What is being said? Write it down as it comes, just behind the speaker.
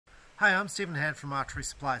Hi, I'm Stephen Hand from Archery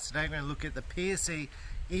Supplies. Today I'm going to look at the PSE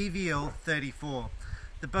EVL 34.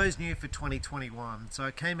 The bow's new for 2021, so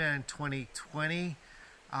it came out in 2020,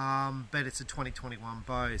 but it's a 2021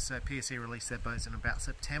 bow. So PSE released their bows in about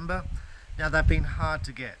September. Now they've been hard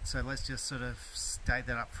to get, so let's just sort of state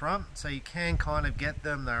that up front. So you can kind of get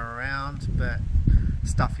them, they're around, but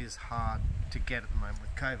stuff is hard to get at the moment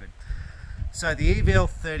with COVID. So the EVL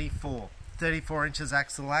 34, 34 inches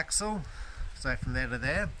axle, so from there to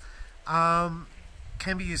there.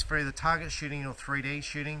 Can be used for either target shooting or 3D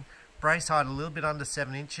shooting. Brace height a little bit under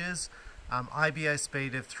 7 inches. IBO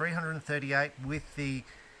speed of 338 with the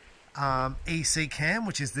EC cam,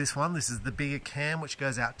 which is this one. This is the bigger cam, which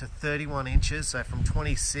goes out to 31 inches, so from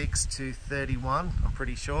 26 to 31, I'm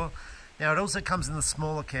pretty sure. Now it also comes in the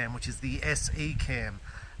smaller cam, which is the SE cam,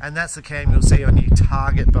 and that's the cam you'll see on your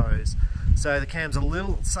target bows. So the cam's a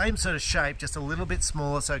little, same sort of shape, just a little bit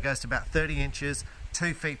smaller, so it goes to about 30 inches,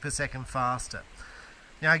 2 feet per second faster.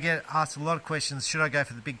 Now I get asked a lot of questions, should I go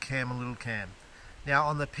for the big cam or little cam? Now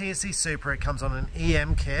on the PSE Super it comes on an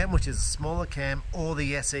EM cam, which is a smaller cam, or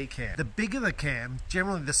the SE cam. The bigger the cam,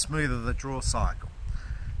 generally the smoother the draw cycle.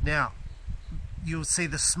 Now you'll see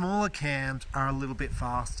the smaller cams are a little bit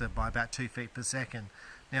faster by about 2 feet per second.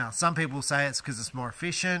 Now some people say it's because it's more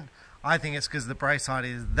efficient. I think it's because the brace height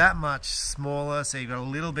is that much smaller, so you've got a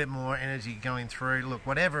little bit more energy going through. Look,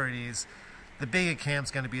 whatever it is, the bigger cam's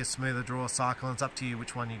going to be a smoother draw cycle, and it's up to you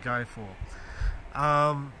which one you go for.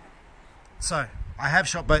 So I have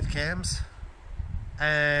shot both cams,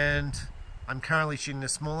 and I'm currently shooting a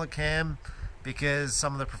smaller cam because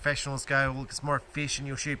some of the professionals go, look, it's more efficient,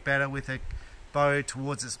 you'll shoot better with a bow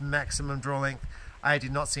towards its maximum draw length. I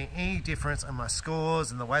did not see any difference in my scores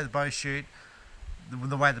and the way the bow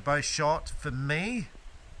shot for me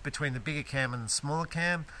between the bigger cam and the smaller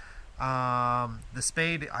cam. The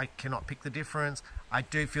speed, I cannot pick the difference. I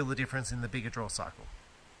do feel the difference in the bigger draw cycle.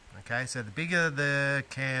 Okay, so the bigger the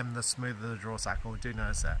cam, the smoother the draw cycle. I do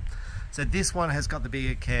notice that. So this one has got the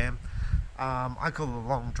bigger cam. I call it the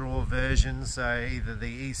long draw version, so either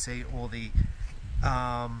the EC or the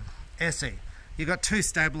SE. You've got two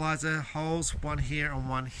stabilizer holes, one here and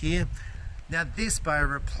one here. Now this bow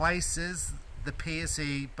replaces the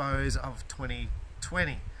PSE bows of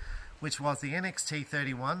 2020, which was the NXT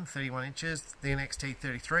 31, 31 inches, the NXT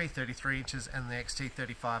 33, 33 inches, and the XT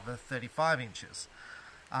 35, 35 inches.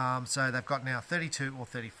 So they've got now 32 or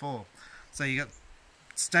 34. So you got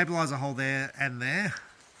stabilizer hole there, and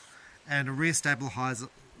a rear stabilizer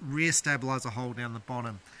hole down the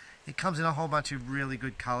bottom. It comes in a whole bunch of really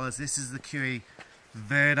good colors. This is the QE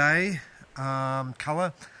Verde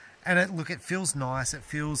color, and it feels nice. It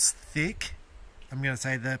feels thick. I'm going to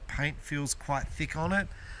say the paint feels quite thick on it.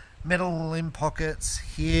 Metal limb pockets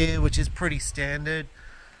here, which is pretty standard.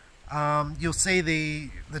 You'll see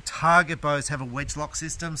the target bows have a wedge lock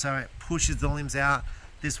system, so it pushes the limbs out.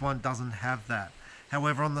 This one doesn't have that.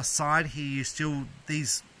 However, on the side here,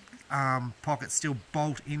 these pockets still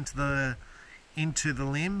bolt into the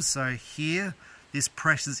limbs. So here, this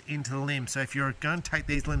presses into the limb. So if you're going to take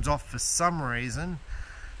these limbs off for some reason,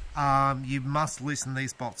 you must loosen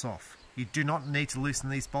these bolts off. You do not need to loosen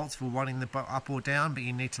these bolts for wanting the bow up or down, but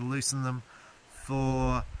you need to loosen them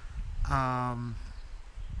for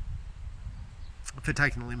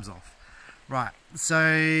taking the limbs off. Right,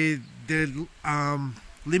 so the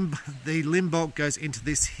limb bolt goes into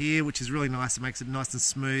this here, which is really nice. It makes it nice and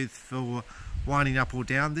smooth for winding up or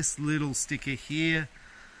down. This little sticker here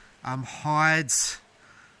hides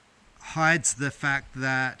the fact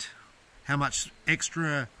that how much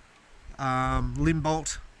extra limb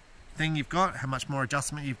bolt thing you've got, how much more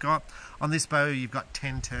adjustment you've got. On this bow you've got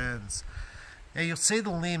 10 turns. Now you'll see the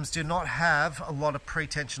limbs do not have a lot of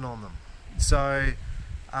pre-tension on them, so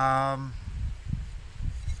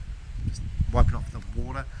just wiping off the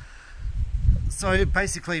water. So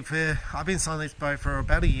basically I've been selling this bow for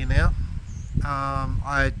about a year now.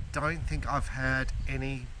 I don't think I've had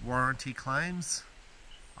any warranty claims.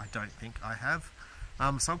 I don't think I have.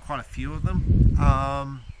 Sold quite a few of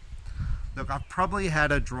them. Look, I've probably had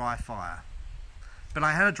a dry fire, but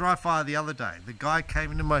I had a dry fire the other day. The guy came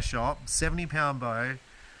into my shop, 70-pound bow,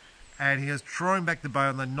 and he was drawing back the bow,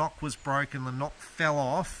 and the knock was broken. The knock fell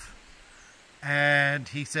off, and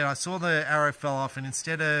he said, I saw the arrow fell off, and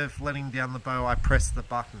instead of letting down the bow, I pressed the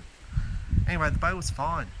button. Anyway, the bow was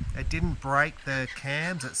fine. It didn't break the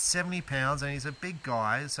cams at 70 pounds, and he's a big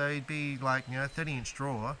guy, so he'd be like, 30-inch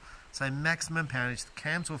draw, so maximum poundage. The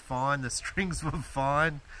cams were fine, the strings were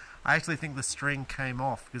fine. I actually think the string came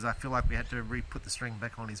off because I feel like we had to re-put the string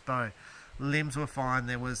back on his bow. Limbs were fine,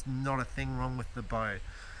 there was not a thing wrong with the bow.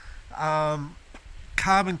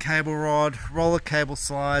 Carbon cable rod, roller cable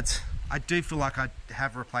slides, I do feel like I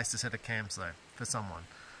have replaced a set of cams though for someone,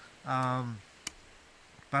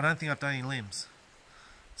 but I don't think I've done any limbs.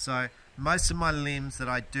 So most of my limbs that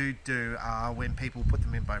I do are when people put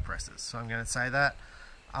them in bow presses. So I'm going to say that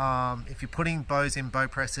if you're putting bows in bow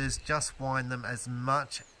presses, just wind them as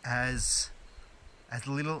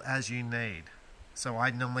little as you need. So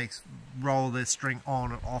I normally roll the string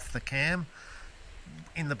on and off the cam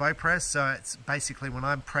in the bow press, so it's basically when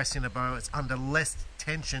I'm pressing a bow, it's under less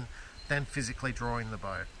tension than physically drawing the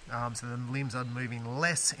bow. So the limbs are moving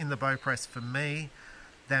less in the bow press for me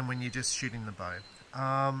than when you're just shooting the bow.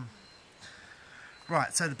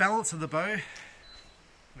 Right, so the balance of the bow,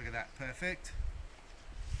 look at that, perfect.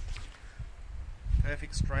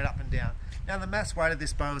 Perfect, straight up and down. Now the mass weight of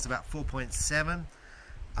this bow is about 4.7.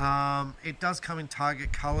 It does come in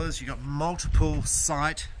target colours. You've got multiple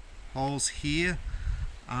sight holes here,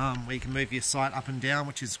 where you can move your sight up and down,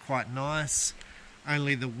 which is quite nice.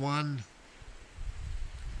 Only the one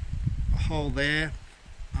hole there.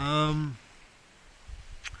 Now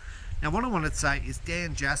what I wanted to say is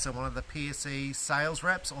Dan Jasser, one of the PSE sales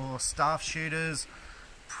reps or staff shooters,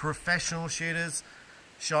 professional shooters,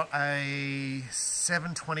 shot a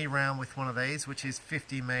 720 round with one of these, which is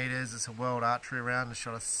 50 meters. It's a world archery round. And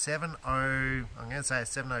shot a 70, I'm going to say a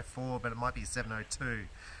 704, but it might be a 702.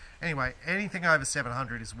 Anyway, anything over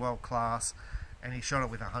 700 is world class, and he shot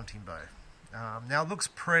it with a hunting bow. Now it looks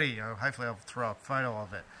pretty. Hopefully I'll throw a photo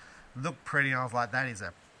of it. Looked pretty, and I was like, that is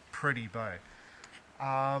a pretty bow.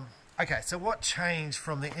 Okay, so what changed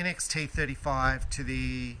from the NXT 35 to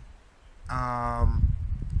the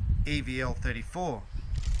EVL 34?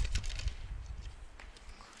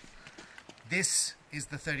 This is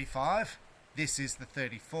the 35, this is the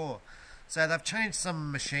 34. So they've changed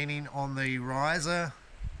some machining on the riser.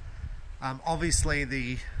 Obviously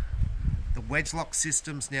the wedge lock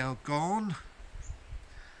system's now gone.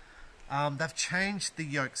 They've changed the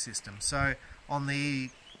yoke system. So on the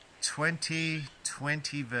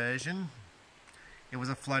 2020 version, it was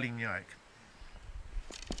a floating yoke.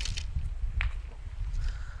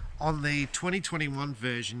 On the 2021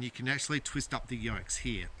 version, you can actually twist up the yokes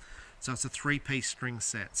here. So it's a 3-piece string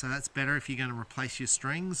set. So that's better if you're going to replace your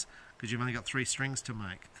strings, because you've only got 3 strings to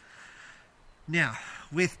make. Now,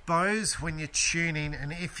 with bows, when you're tuning,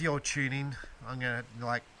 and if you're tuning, I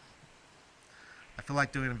feel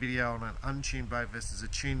like doing a video on an untuned bow versus a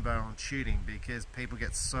tuned bow on shooting, because people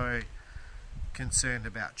get so concerned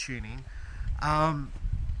about tuning.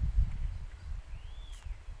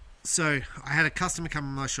 So I had a customer come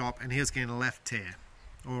in my shop and he was getting a left tear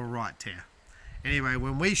or a right tear. Anyway,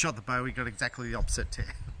 when we shot the bow, we got exactly the opposite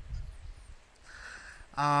tear.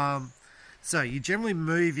 So you generally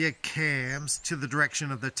move your cams to the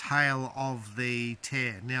direction of the tail of the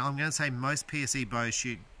tear. Now I'm going to say most PSE bows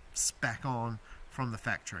shoot back on from the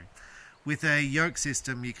factory. With a yoke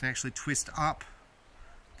system, you can actually twist up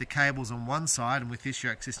the cables on one side, and with this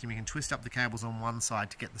yoke system you can twist up the cables on one side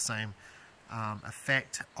to get the same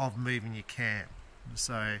effect of moving your cam.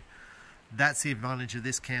 So that's the advantage of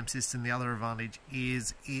this cam system. The other advantage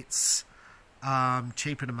is it's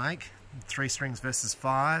cheaper to make, 3 strings versus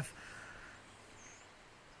 5.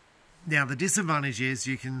 Now the disadvantage is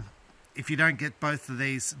you can, if you don't get both of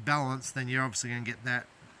these balanced, then you're obviously going to get that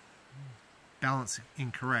balance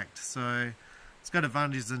incorrect. So it's got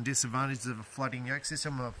advantages and disadvantages of a floating yoke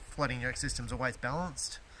system. A floating yoke system is always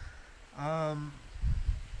balanced.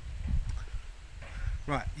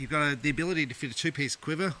 Right, you've got the ability to fit a 2-piece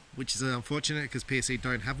quiver, which is unfortunate because PSE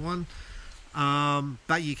don't have one.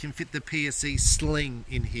 But you can fit the PSE sling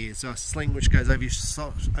in here. So a sling which goes over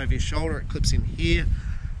your shoulder, it clips in here,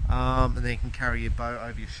 and then you can carry your bow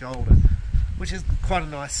over your shoulder, which is quite a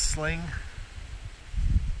nice sling.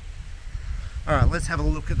 Alright, let's have a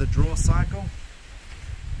look at the draw cycle.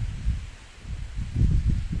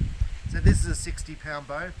 So this is a 60-pound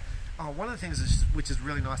bow. One of the things which is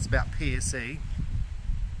really nice about PSE,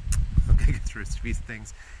 I'm going to go through a few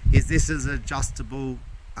things, is this is adjustable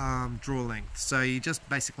draw length. So you just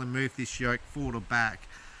basically move this yoke forward or back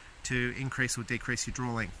to increase or decrease your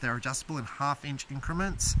draw length. They're adjustable in 1/2 inch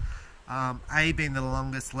increments. A being the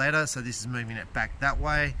longest letter, so this is moving it back that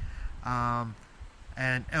way.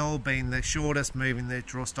 And L being the shortest, moving the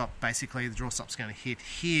draw stop. Basically the draw stop's going to hit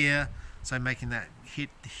here, so making that hit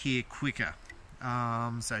here quicker.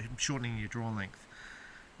 So shortening your draw length.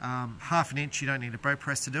 1/2 inch, you don't need a bow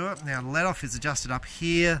press to do it. Now let off is adjusted up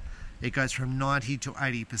here. It goes from 90 to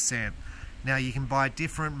 80%. Now you can buy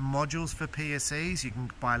different modules for PSEs. You can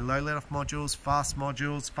buy low let off modules, fast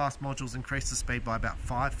modules. Fast modules increase the speed by about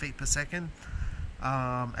 5 feet per second.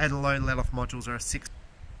 And low let off modules are a 6.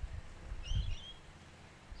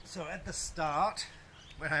 So at the start,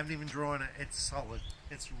 when I haven't even drawn it, it's solid.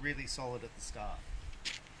 It's really solid at the start.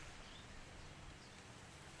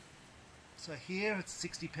 So here it's a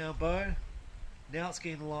 60-pound bow. Now it's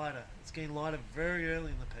getting lighter. It's getting lighter very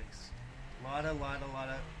early in the piece. Lighter, lighter,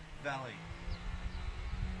 lighter, valley.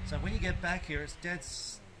 So when you get back here,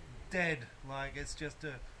 it's dead. Like it's just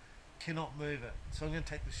cannot move it. So I'm going to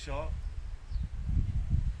take the shot.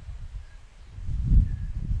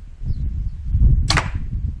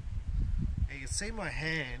 And you can see my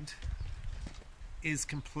hand is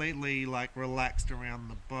completely like relaxed around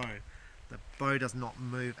the bow. The bow does not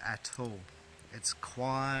move at all. It's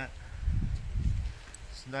quiet.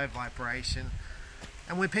 There's no vibration.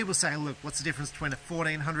 And when people say, look, what's the difference between a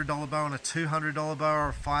 $1,400 bow and a $200 bow or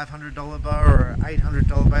a $500 bow or an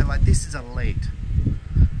 $800 bow? Like, this is elite.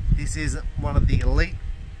 This is one of the elite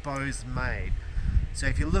bows made. So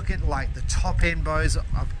if you look at like the top end bows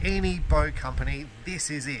of any bow company, this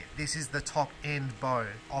is it. This is the top end bow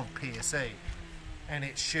of PSE. And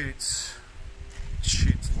it shoots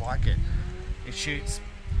like it.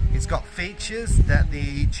 It's got features that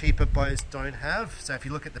the cheaper bows don't have. So if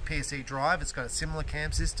you look at the PSE drive, it's got a similar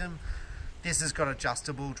cam system. This has got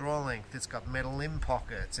adjustable draw length. It's got metal limb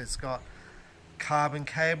pockets. It's got carbon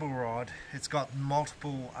cable rod. It's got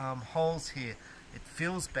multiple holes here. It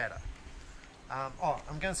feels better. I'm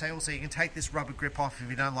going to say also, you can take this rubber grip off if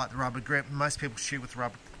you don't like the rubber grip. Most people shoot with the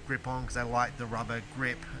rubber grip on because they like the rubber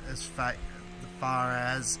grip as far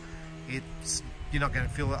as it's, you're not going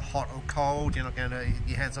to feel it hot or cold. Your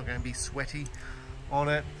hand's not going to be sweaty on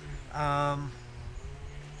it. But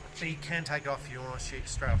you can take it off if you want to shoot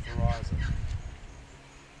straight off the riser.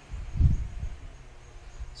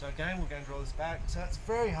 So again, we're going to draw this back. So it's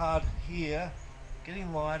very hard here,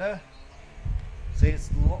 getting lighter. See, it's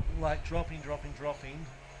like dropping.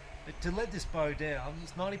 But to let this bow down,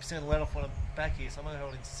 it's 90% let off when I'm back here, so I'm only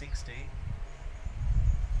holding 60.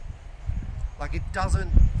 Like, it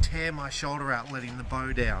doesn't tear my shoulder out letting the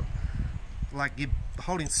bow down. Like, you're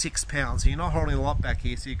holding 6 pounds, so you're not holding a lot back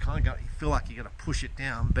here, so you kind of you feel like you got to push it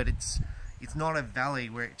down, but it's not a valley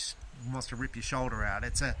where it wants to rip your shoulder out.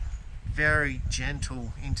 It's a very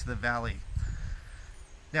gentle into the valley.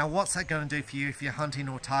 Now, what's that going to do for you if you're hunting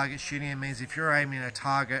or target shooting? It means if you're aiming at a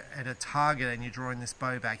target and you're drawing this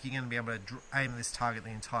bow back, you're going to be able to aim this target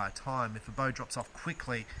the entire time. If a bow drops off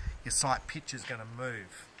quickly, your sight pitch is going to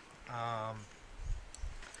move.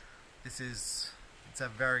 It's a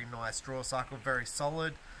very nice draw cycle, very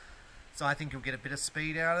solid. So I think you'll get a bit of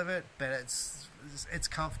speed out of it, but it's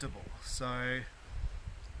comfortable. So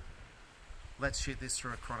let's shoot this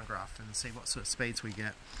through a chronograph and see what sort of speeds we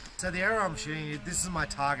get. So the arrow I'm shooting, this is my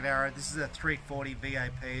target arrow. This is a 340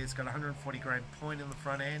 VAP. It's got a 140 grain point in the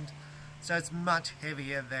front end. So it's much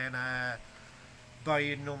heavier than a bow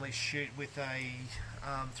you'd normally shoot with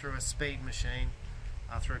through a speed machine,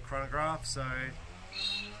 through a chronograph. So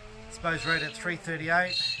it's bow's rated at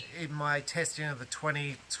 338. In my testing of the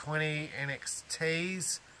 2020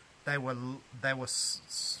 NXTs, they were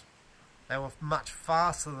much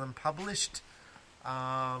faster than published.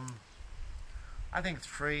 I think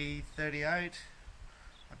 338.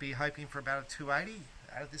 I'd be hoping for about a 280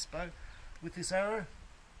 out of this bow with this arrow.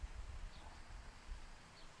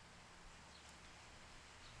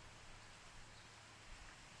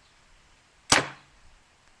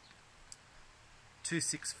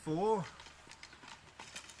 .264.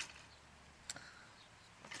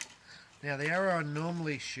 Now the arrow I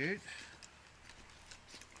normally shoot,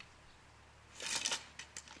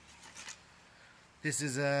 this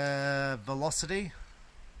is a Velocity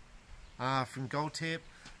from Gold Tip.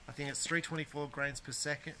 I think it's 324 grains per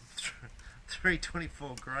second.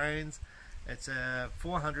 324 grains. It's a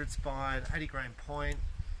 400 spine, 80 grain point.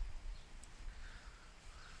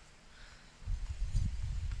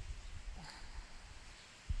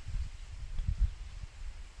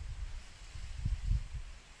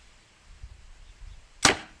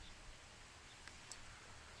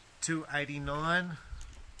 .289.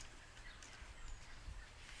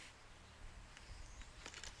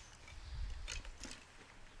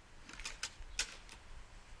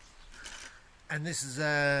 And this is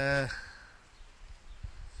a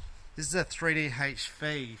 3D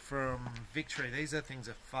HV from Victory. These things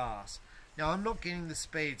are fast. Now I'm not getting the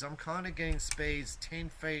speeds. I'm kind of getting speeds 10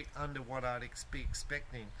 feet under what I'd be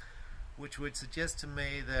expecting, which would suggest to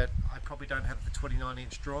me that I probably don't have the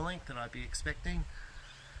 29-inch draw length that I'd be expecting.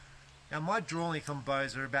 Now my draw length on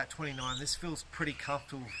bows are about 29. This feels pretty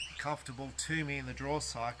comfortable to me in the draw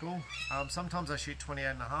cycle. Sometimes I shoot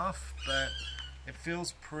 28.5, but it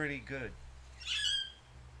feels pretty good.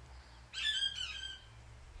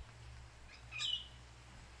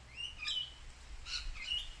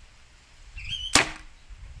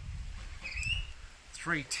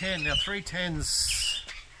 310. Now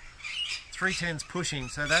 310's pushing,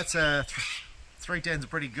 so that's a 310's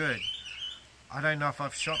pretty good. I don't know if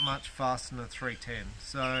I've shot much faster than a 310,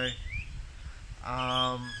 so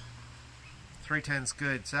 310's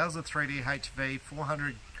good. So that was a 3D HV,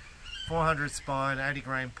 400 spine, 80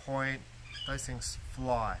 grain point. Those things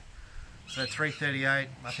fly. So 338,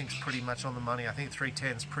 I think is pretty much on the money. I think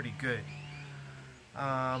 310's pretty good.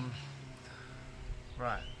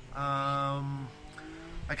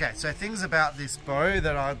 Okay, so things about this bow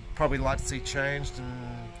that I'd probably like to see changed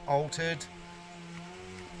and altered.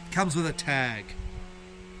 Comes with a tag.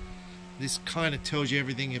 This kind of tells you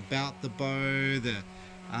everything about the bow, the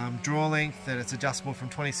draw length, that it's adjustable from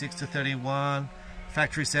 26 to 31,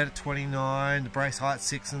 factory set at 29, the brace height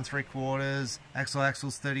 6 3/4,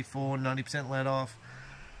 axle's 34, 90% let off,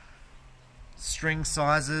 string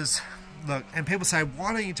sizes. Look, and people say,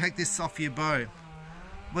 why don't you take this off your bow?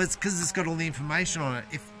 Well, it's because it's got all the information on it.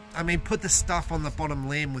 Put the stuff on the bottom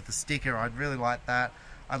limb with the sticker. I'd really like that.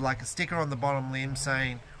 I'd like a sticker on the bottom limb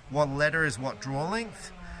saying what letter is what draw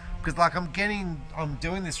length. Because like I'm doing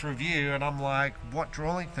this review and I'm like, what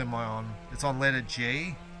draw length am I on? It's on letter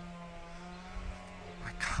G.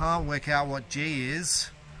 I can't work out what G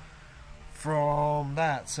is from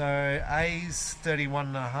that. So A's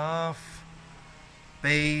 31.5,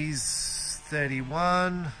 B's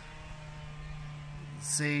 31,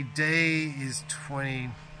 C, D is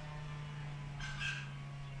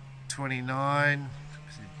 29,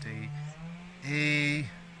 D, E,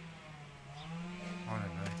 I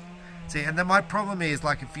don't know. See, and then my problem is,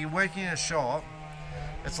 like, if you're working in a shop,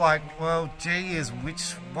 it's like, well, G is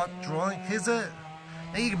what draw length is it?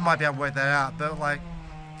 Now you might be able to work that out, but like,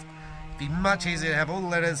 it'd be much easier to have all the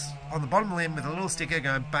letters on the bottom limb with a little sticker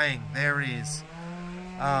going bang, there it is.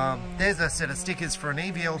 There's a set of stickers for an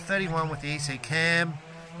EVL 31 with the EC cam.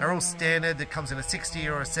 They're all standard. That comes in a 60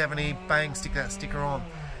 or a 70. Bang, stick that sticker on.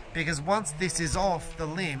 Because once this is off the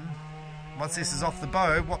limb, once this is off the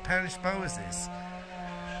bow, what poundage bow is this?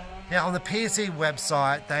 Now on the PSE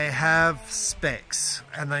website, they have specs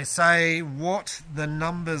and they say what the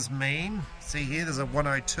numbers mean. See here, there's a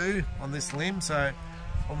 102 on this limb. So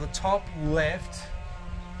on the top left,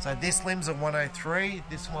 so this limb's a 103,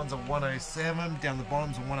 this one's a 107, down the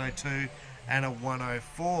bottom's a 102 and a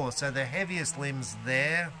 104. So the heaviest limb's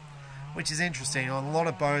there, which is interesting. On a lot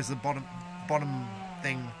of bows, the bottom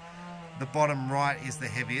right is the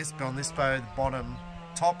heaviest, but on this bow, the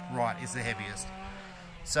top right is the heaviest.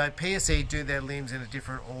 So PSE do their limbs in a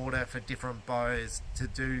different order for different bows to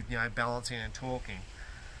do, balancing and torquing.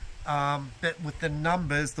 But with the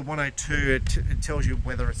numbers, the 102, it tells you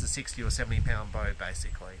whether it's a 60 or 70 pound bow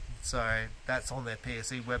basically. So that's on their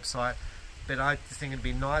PSE website. But I just think it'd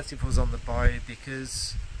be nice if it was on the bow,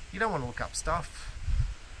 because you don't want to look up stuff.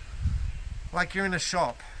 Like you're in a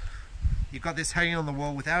shop, you've got this hanging on the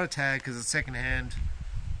wall without a tag because it's second hand.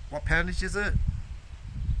 What poundage is it?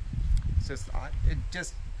 It's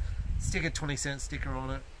just stick a 20-cent sticker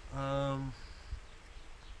on it.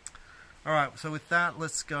 Alright, so with that,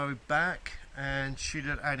 let's go back and shoot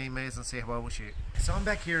at 18 meters and see how well we shoot. So I'm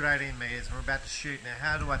back here at 18 meters and we're about to shoot. Now,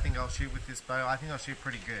 how do I think I'll shoot with this bow? I think I'll shoot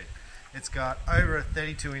pretty good. It's got over a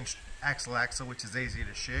 32-inch axle, which is easy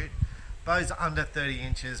to shoot. Bows under 30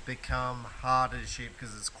 inches become harder to shoot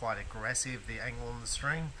because it's quite aggressive, the angle on the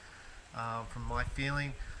string, from my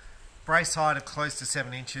feeling. Brace height of close to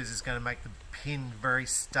 7 inches is going to make the pin very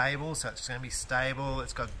stable, so it's going to be stable.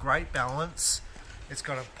 It's got great balance. It's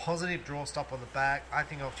got a positive draw stop on the back. I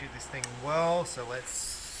think I'll shoot this thing well, so let's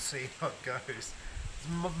see how it goes. There's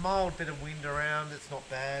a mild bit of wind around, it's not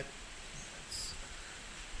bad.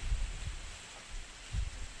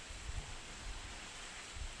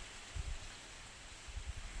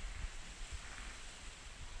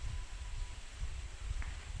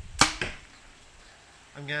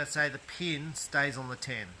 I'm going to say the pin stays on the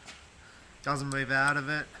 10. Doesn't move out of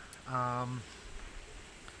it.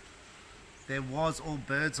 There was all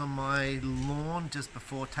birds on my lawn just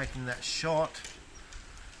before taking that shot.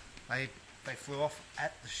 They flew off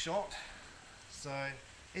at the shot. So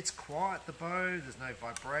it's quiet, the bow, there's no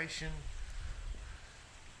vibration.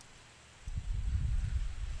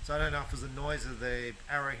 So I don't know if it was the noise of the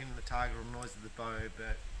arrow hitting the target or the noise of the bow,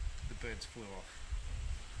 but the birds flew off.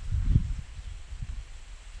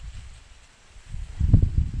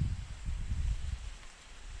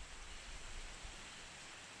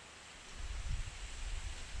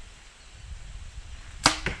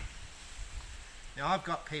 Now I've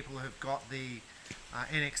got people who've got the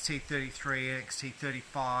NXT33,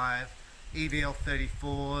 NXT35, EVL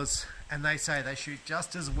 34s, and they say they shoot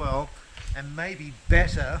just as well and maybe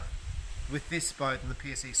better with this bow than the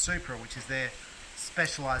PSE Supra, which is their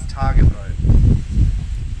specialized target bow.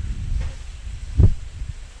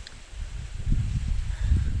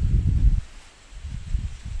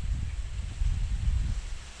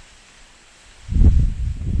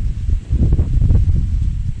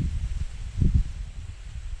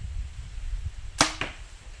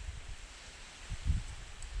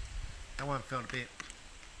 That one felt a bit,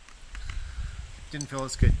 didn't feel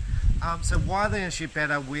as good. So why are they going to shoot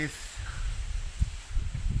better with,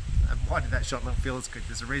 and why did that shot not feel as good?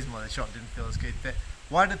 There's a reason why the shot didn't feel as good, but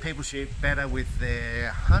why do people shoot better with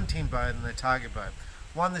their hunting bow than their target bow?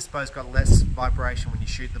 One, this bow's got less vibration when you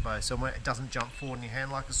shoot the bow, so it doesn't jump forward in your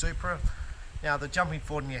hand like a Supra. Now the jumping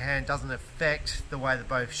forward in your hand doesn't affect the way the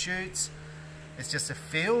bow shoots, it's just a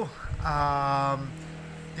feel.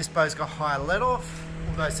 This bow's got higher let off,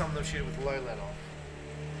 although some of them shoot with low let off.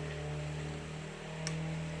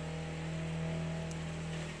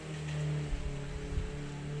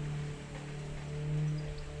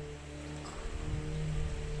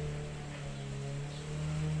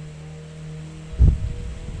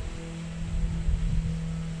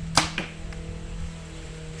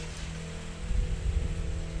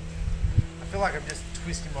 I feel like I'm just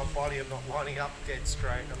twisting my body, I'm not lining up dead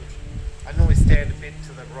straight. I normally stand a bit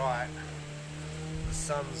to the right. The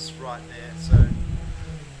sun's right there, so.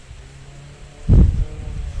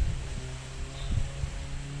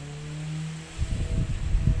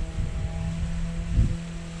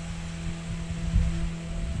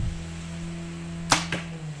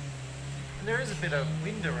 And there is a bit of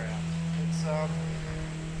wind around. It's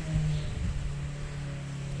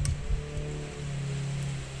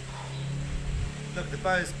look, the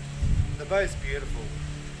bow's beautiful.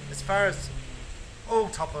 As far as all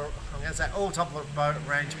top of the bow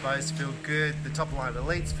range bows feel good. The top of the line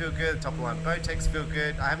Elites feel good. The top of the line Bowtechs feel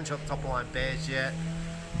good. I haven't shot the top of the line Bears yet.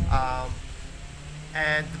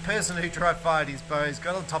 And the person who dry fired his bows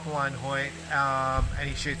got on the top of the line Hoyt, and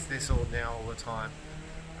he shoots this all now all the time.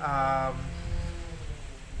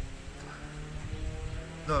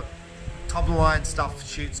 Look, top of the line stuff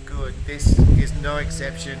shoots good. This is no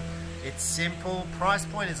exception. It's simple. Price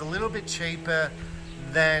point is a little bit cheaper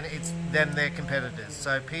than their competitors.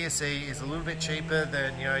 So PSE is a little bit cheaper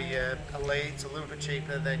than your Elites, a little bit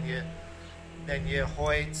cheaper than your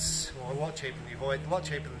Hoyts, or a lot cheaper than your Hoyt, a lot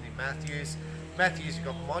cheaper than your Matthews. Matthews, you've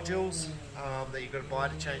got modules that you've got to buy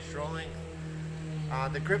to change draw length.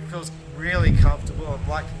 The grip feels really comfortable. I'm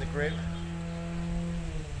liking the grip.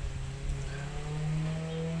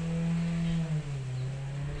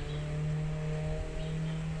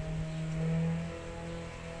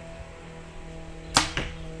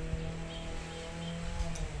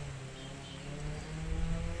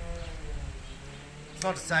 It's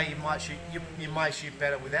not to say you might shoot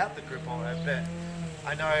better without the grip on it, but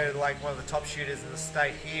I know like one of the top shooters in the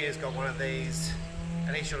state here has got one of these,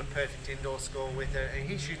 and he shot a perfect indoor score with it, and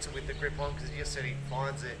he shoots it with the grip on because he just said he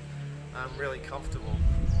finds it really comfortable.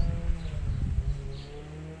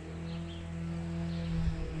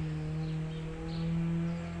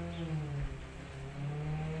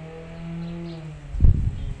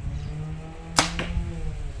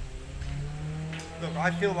 Look,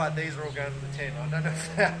 I feel like these are all going to the 10. I don't know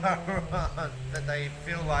if they are, but they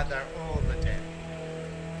feel like they're all in the 10.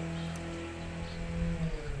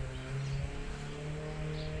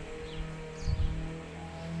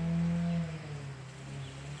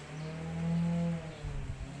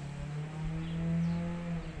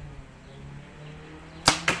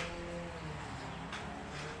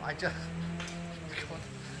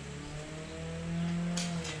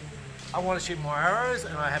 I want to shoot more arrows,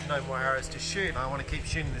 and I have no more arrows to shoot. I want to keep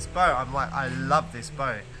shooting this bow. I'm like, I love this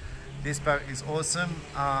bow. This bow is awesome.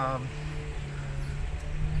 I'm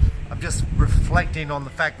just reflecting on the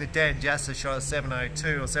fact that Dan Jasser shot a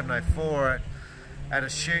 702 or 704 at a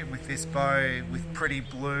shoot with this bow with pretty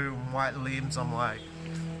blue and white limbs. I'm like,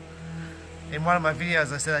 in one of my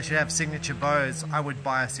videos I said I should have signature bows. I would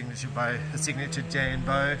buy a signature bow, a signature Dan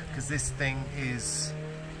bow, because this thing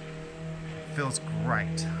feels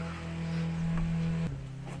great.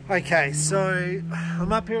 Okay, so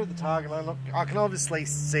I'm up here at the target. I can obviously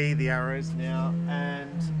see the arrows now,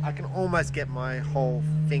 and I can almost get my whole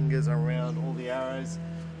fingers around all the arrows.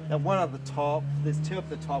 Now one at the top, there's two up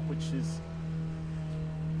the top, which is,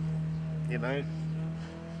 you know,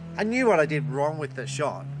 I knew what I did wrong with the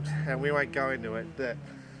shot, and we won't go into it, but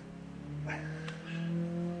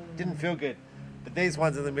didn't feel good. But these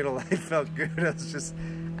ones in the middle, they felt good. It was just,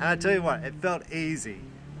 and I tell you what, it felt easy,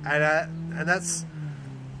 and that's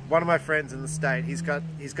one of my friends in the state. He's got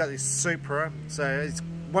this Supra, so he's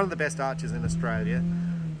one of the best archers in Australia.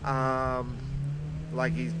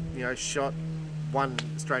 Like he's shot, won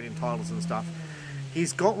Australian titles and stuff.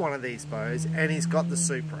 he's got one of these bows and he's got the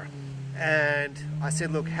Supra. And I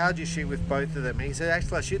said, look, how do you shoot with both of them? And he said,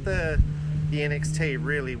 actually, I shoot the NXT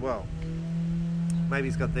really well. Maybe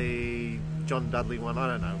he's got the John Dudley one, I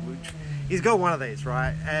don't know. He's got one of these,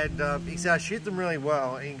 right? And he said, I shoot them really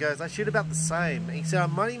well. And he goes, I shoot about the same. And he said, I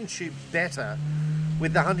might even shoot better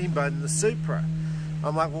with the hunting bow than the Supra.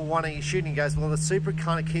 I'm like, well, why don't you shoot? And he goes, well, the Supra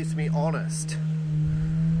kind of keeps me honest.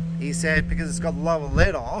 He said, because it's got lower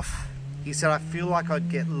let off, he said, I feel like I'd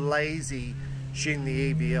get lazy shooting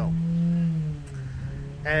the EVL.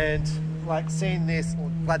 And like seeing this,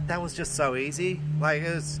 like that was just so easy. Like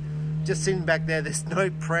it was just sitting back there, there's no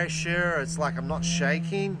pressure, it's like I'm not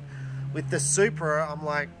shaking. With the Supra, I'm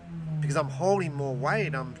like, because I'm holding more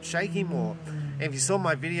weight, I'm shaking more. And if you saw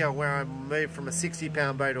my video where I moved from a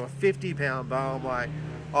 60-pound bow to a 50-pound bow, I'm like,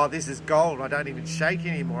 oh, this is gold, I don't even shake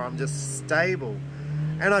anymore, I'm just stable.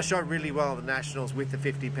 And I shot really well at the Nationals with the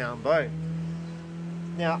 50-pound bow.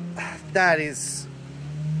 Now, that is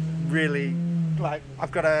really, like,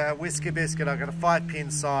 I've got a whisker biscuit, I've got a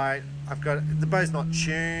 5-pin sight, I've got, the bow's not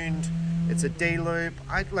tuned, it's a D-loop,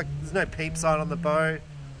 there's no peep sight on the bow.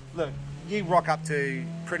 Look, you rock up to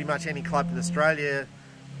pretty much any club in Australia,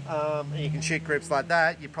 and you can shoot groups like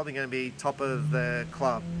that, you're probably going to be top of the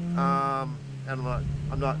club. And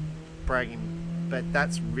I'm not bragging, but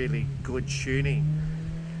that's really good shooting.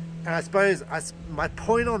 And I suppose my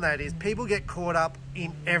point on that is people get caught up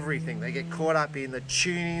in everything. They get caught up in the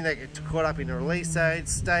tuning, they get caught up in the release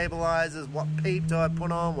aids, stabilizers, what peep do I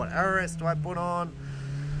put on, what RS do I put on,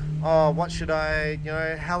 oh, what should I,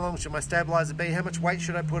 how long should my stabilizer be, how much weight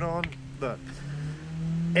should I put on? Look,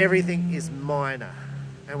 everything is minor.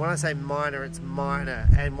 And when I say minor, it's minor.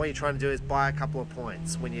 And what you're trying to do is buy a couple of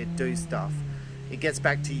points when you do stuff. It gets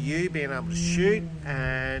back to you being able to shoot.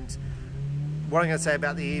 And what I'm going to say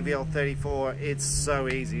about the EVL 34, it's so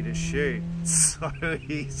easy to shoot. So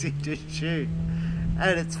easy to shoot.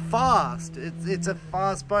 And it's fast. It's a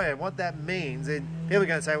fast bow. And what that means, and people are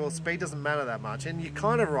going to say, well, speed doesn't matter that much. And you're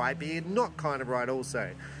kind of right, but you're not kind of right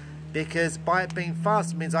also. Because by it being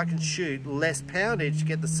fast, it means I can shoot less poundage to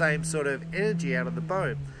get the same sort of energy out of the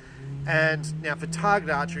bow. And now for target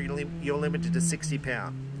archery, you're limited to 60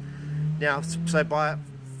 pound. Now, so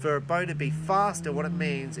for a bow to be faster, what it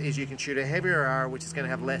means is you can shoot a heavier arrow, which is going to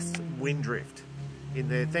have less wind drift in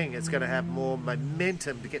the thing. It's going to have more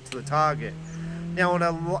momentum to get to the target. Now, on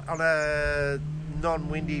a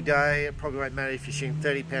non-windy day, it probably won't matter if you're shooting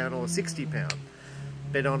 30 pound or 60 pound.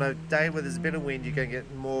 But on a day where there's a bit of wind, you're going to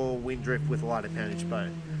get more wind drift with a lighter poundage bow.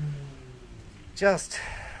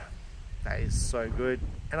 That is so good.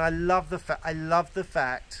 And I love the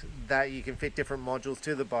fact that you can fit different modules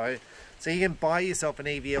to the bow. So you can buy yourself an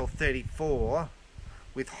EVL 34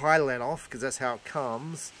 with high let off, because that's how it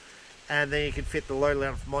comes. And then you can fit the low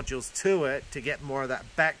let off modules to it to get more of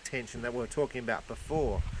that back tension that we were talking about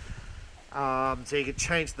before. So you can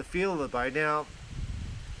change the feel of the bow. Now,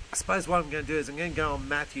 I suppose what I'm going to do is I'm going to go on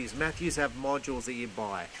Matthews. Matthews have modules that you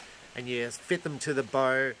buy, and you fit them to the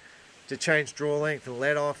bow to change draw length and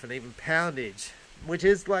let off and even poundage, which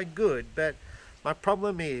is like good. But my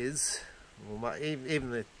problem is, well,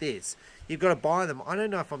 even with this, you've got to buy them. I don't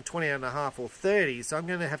know if I'm 28.5 or 30, so I'm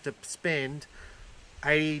going to have to spend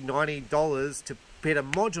 $80, $90 to fit a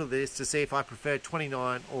module of this to see if I prefer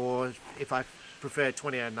 29 or if I prefer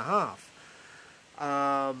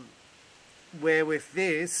 28.5. Where with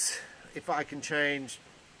this, if I can change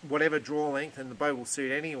whatever draw length, and the bow will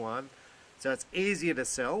suit anyone, so it's easier to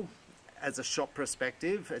sell as a shop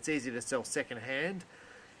perspective, it's easier to sell second hand.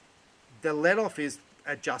 The let off is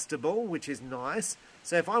adjustable, which is nice.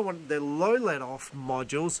 So if I want the low let off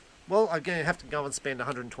modules, well, I'm going to have to go and spend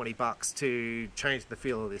 120 bucks to change the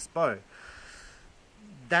feel of this bow.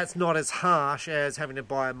 That's not as harsh as having to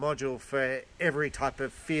buy a module for every type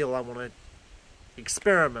of feel I want to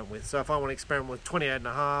experiment with. So if I want to experiment with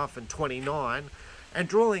 28.5 and 29, and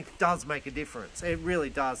draw length does make a difference. It really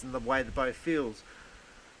does in the way the bow feels.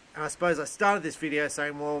 And I suppose I started this video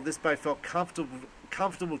saying, well, this bow felt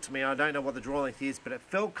comfortable to me. I don't know what the draw length is, but it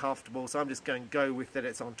felt comfortable, so I'm just going to go with it.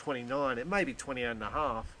 It's on 29. It may be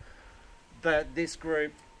 28.5, but this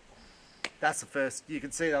group, that's the first. You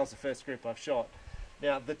can see that was the first group I've shot.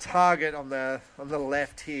 Now the target on the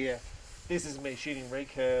left here, this is me shooting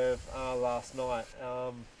recurve last night.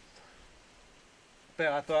 But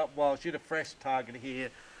I thought, well, I'll shoot a fresh target here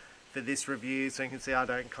for this review, so you can see I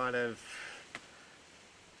don't kind of,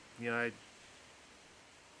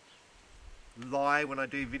 lie when I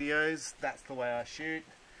do videos. That's the way I shoot.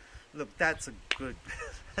 Look, that's a good,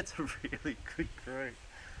 that's a really good group.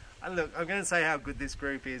 And look, I'm going to say how good this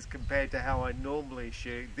group is compared to how I normally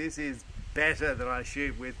shoot. This is better than I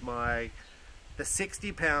shoot with the The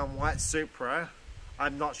 60-pound white Supra,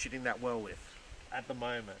 I'm not shooting that well with at the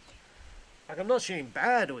moment. Like, I'm not shooting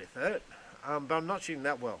bad with it, but I'm not shooting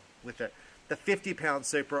that well with it. The 50-pound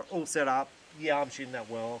Supra, all set up, yeah, I'm shooting that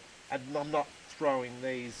well. And I'm not throwing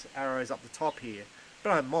these arrows up the top here, but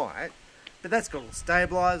I might. But that's got all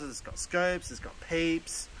stabilizers, it's got scopes, it's got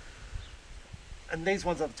peeps. And these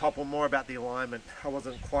ones at the top were more about the alignment. I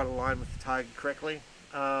wasn't quite aligned with the target correctly.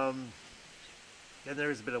 And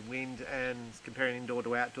there is a bit of wind and comparing indoor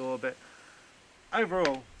to outdoor, but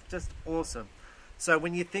overall, just awesome. So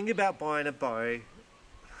when you think about buying a bow,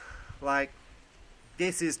 like,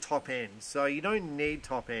 this is top end. So you don't need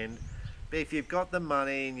top end, but if you've got the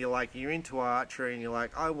money and you're into archery and you're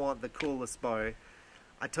like, I want the coolest bow,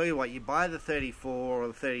 I tell you what, you buy the 34 or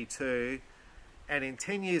the 32, and in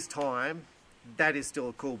 10 years time, that is still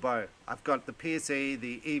a cool bow. I've got the PSE,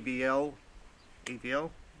 the EVL,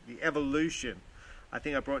 the Evolution. I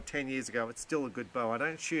think I brought 10 years ago. It's still a good bow. I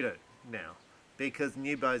don't shoot it now because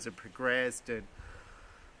new bows have progressed, and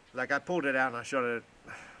like, I pulled it out and I shot it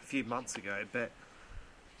a few months ago, but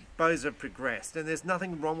bows have progressed and there's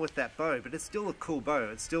nothing wrong with that bow, but it's still a cool bow.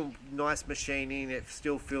 It's still nice machining. It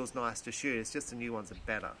still feels nice to shoot. It's just the new ones are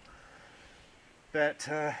better. But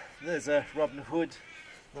there's a Robin Hood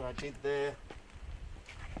that I did there.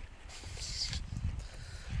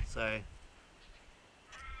 So,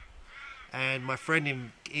 and my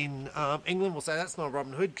friend in England will say that's not a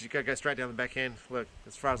Robin Hood because you go straight down the back end. Look,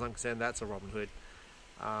 as far as I'm concerned, that's a Robin Hood.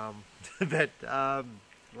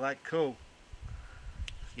 Like, cool.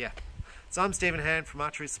 Yeah. So I'm Stephen Hand from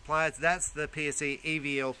Archery Supplies. That's the PSE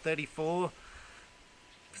EVL 34.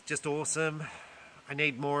 It's just awesome. I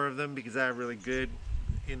need more of them because they're really good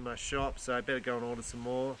in my shop, so I better go and order some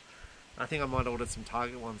more. I think I might order some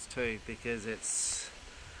Target ones too because it's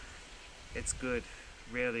good.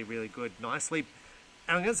 Really, really good. Nicely,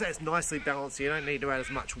 and I'm going to say it's nicely balanced. You don't need to add as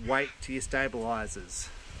much weight to your stabilizers.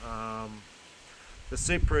 The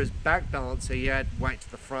Supra is back balanced, so you add weight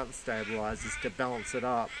to the front stabilizers to balance it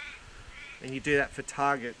up, and you do that for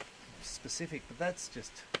target specific. But that's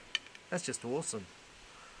just awesome.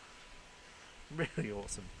 Really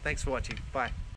awesome. Thanks for watching. Bye.